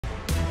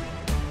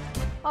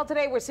Well,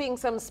 today we're seeing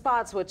some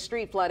spots with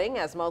street flooding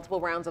as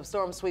multiple rounds of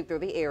storms sweep through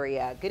the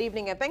area. Good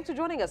evening and thanks for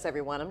joining us,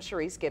 everyone. I'm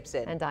Sharice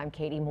Gibson. And I'm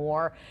Katie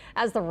Moore.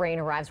 As the rain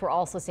arrives, we're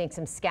also seeing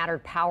some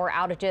scattered power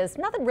outages.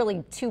 Nothing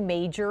really too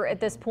major at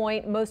this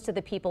point. Most of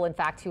the people, in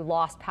fact, who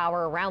lost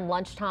power around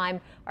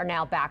lunchtime are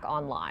now back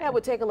online. Yeah,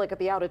 we'll take a look at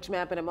the outage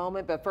map in a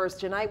moment. But first,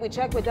 tonight we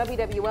check with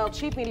WWL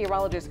Chief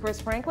Meteorologist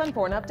Chris Franklin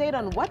for an update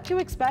on what to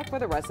expect for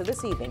the rest of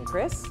this evening.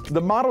 Chris? The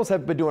models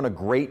have been doing a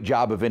great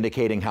job of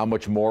indicating how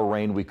much more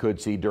rain we could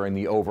see during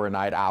the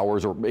overnight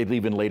hours or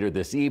even later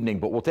this evening,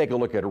 but we'll take a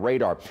look at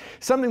radar.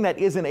 Something that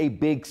isn't a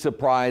big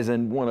surprise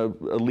and want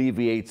to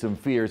alleviate some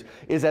fears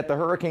is that the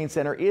Hurricane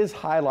Center is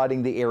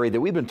highlighting the area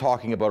that we've been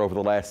talking about over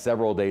the last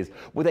several days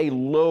with a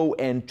low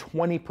and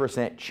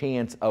 20%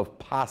 chance of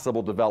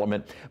possible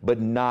development, but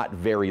not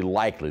very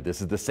likely.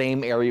 This is the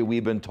same area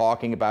we've been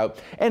talking about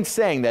and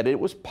saying that it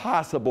was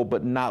possible,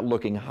 but not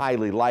looking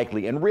highly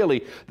likely. And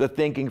really, the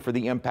thinking for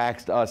the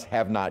impacts to us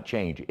have not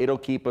changed. It'll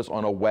keep us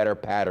on a wetter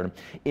pattern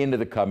into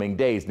the coming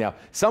days. Now,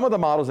 some of the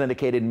models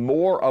indicated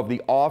more of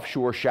the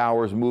offshore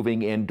showers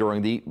moving in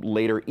during the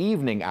later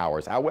evening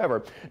hours.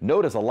 However,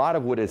 notice a lot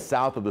of what is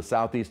south of the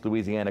southeast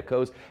Louisiana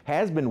coast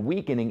has been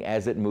weakening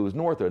as it moves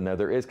northward. Now,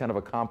 there is kind of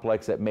a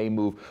complex that may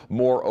move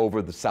more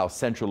over the south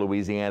central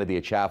Louisiana, the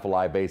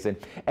Atchafalaya Basin,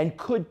 and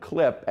could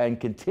clip and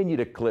continue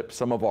to clip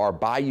some of our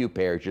bayou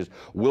parishes.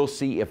 We'll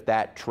see if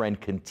that trend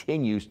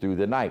continues through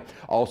the night.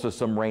 Also,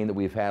 some rain that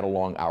we've had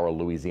along our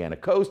Louisiana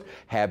coast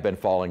have been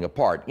falling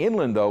apart.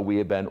 Inland, though, we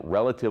have been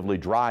relatively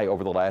dry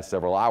over the last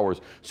several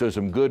hours, so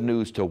some good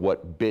news to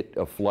what bit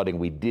of flooding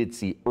we did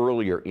see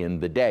earlier in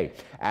the day.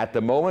 At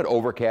the moment,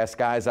 overcast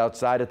skies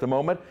outside at the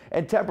moment,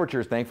 and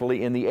temperatures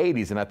thankfully in the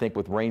 80s, and I think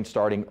with rain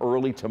starting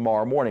early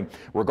tomorrow morning,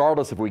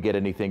 regardless if we get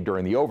anything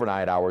during the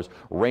overnight hours,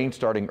 rain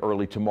starting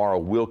early tomorrow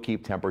will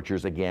keep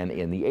temperatures again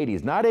in the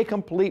 80s. Not a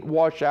complete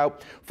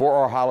washout for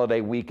our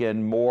holiday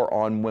weekend, more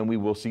on when we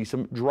will see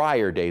some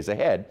drier days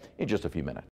ahead in just a few minutes.